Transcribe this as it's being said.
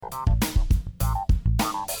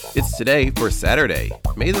It's today for Saturday,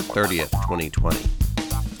 May the 30th, 2020.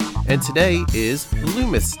 And today is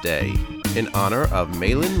Loomis Day, in honor of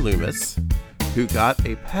Mahlon Loomis, who got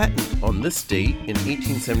a patent on this date in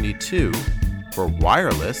 1872 for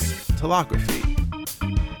wireless telegraphy.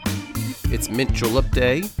 It's Mint Julep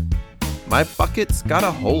Day, My Bucket's Got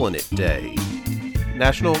a Hole in It Day,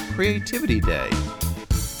 National Creativity Day,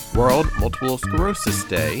 World Multiple Sclerosis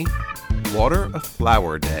Day, Water a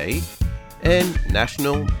Flower Day, and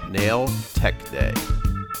National Nail Tech Day.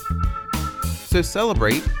 So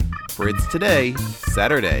celebrate, for it's today,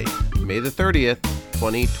 Saturday, May the 30th,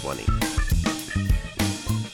 2020.